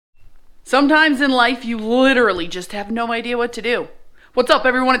Sometimes in life, you literally just have no idea what to do. What's up,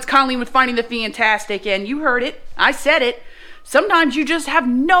 everyone? It's Colleen with Finding the Fantastic, and you heard it. I said it. Sometimes you just have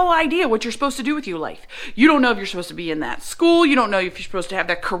no idea what you're supposed to do with your life. You don't know if you're supposed to be in that school. You don't know if you're supposed to have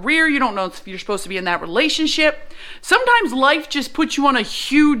that career. You don't know if you're supposed to be in that relationship. Sometimes life just puts you on a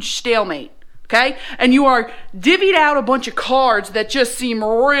huge stalemate, okay? And you are divvied out a bunch of cards that just seem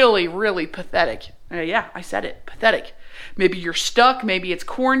really, really pathetic. Yeah, I said it. Pathetic. Maybe you're stuck. Maybe it's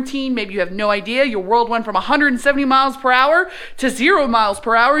quarantine. Maybe you have no idea. Your world went from 170 miles per hour to 0 miles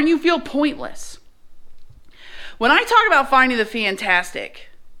per hour, and you feel pointless. When I talk about finding the fantastic,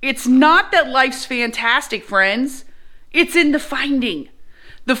 it's not that life's fantastic, friends. It's in the finding.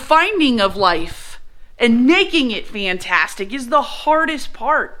 The finding of life and making it fantastic is the hardest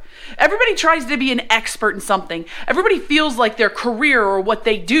part. Everybody tries to be an expert in something. Everybody feels like their career or what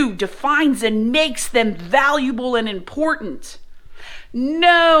they do defines and makes them valuable and important.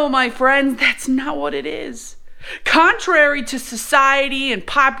 No, my friends, that's not what it is. Contrary to society and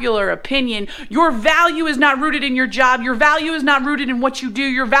popular opinion, your value is not rooted in your job. Your value is not rooted in what you do.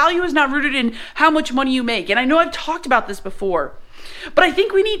 Your value is not rooted in how much money you make. And I know I've talked about this before, but I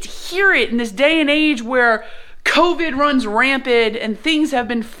think we need to hear it in this day and age where COVID runs rampant and things have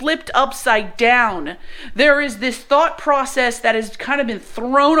been flipped upside down. There is this thought process that has kind of been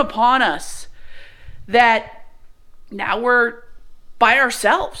thrown upon us that now we're by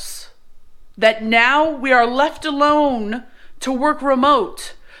ourselves. That now we are left alone to work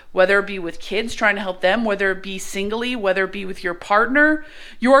remote, whether it be with kids, trying to help them, whether it be singly, whether it be with your partner.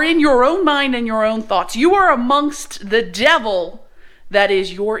 You are in your own mind and your own thoughts. You are amongst the devil that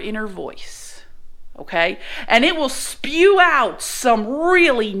is your inner voice, okay? And it will spew out some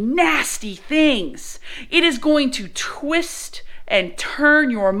really nasty things. It is going to twist and turn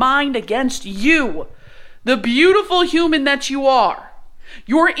your mind against you, the beautiful human that you are.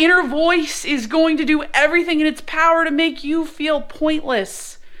 Your inner voice is going to do everything in its power to make you feel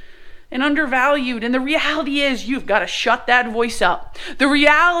pointless and undervalued. And the reality is you've got to shut that voice up. The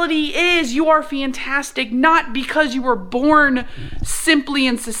reality is you are fantastic, not because you were born simply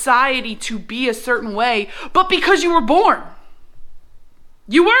in society to be a certain way, but because you were born.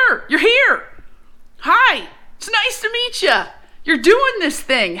 You were. You're here. Hi. It's nice to meet you. You're doing this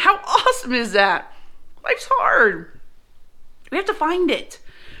thing. How awesome is that? Life's hard. We have to find it.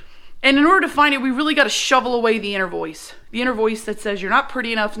 And in order to find it, we really got to shovel away the inner voice. The inner voice that says you're not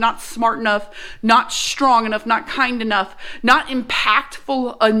pretty enough, not smart enough, not strong enough, not kind enough, not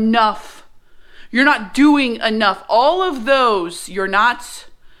impactful enough. You're not doing enough. All of those, you're not.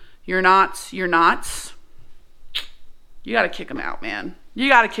 You got to kick them out, man. You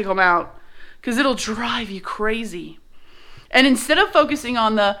got to kick them out because it'll drive you crazy. And instead of focusing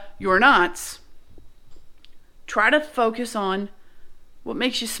on the you're nots, try to focus on what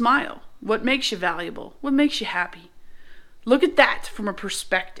makes you smile, what makes you valuable, what makes you happy. Look at that from a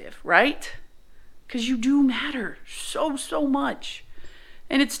perspective, right? Because you do matter so much.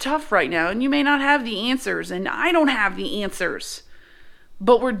 And it's tough right now, and you may not have the answers, and I don't have the answers.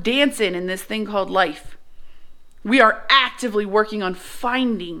 But we're dancing in this thing called life. We are actively working on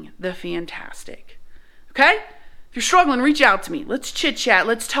finding the fantastic. Okay? If you're struggling, reach out to me. Let's chit-chat.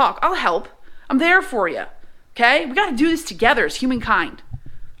 Let's talk. I'll help. I'm there for you. Okay? We got to do this together as humankind.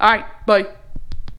 All right. Bye.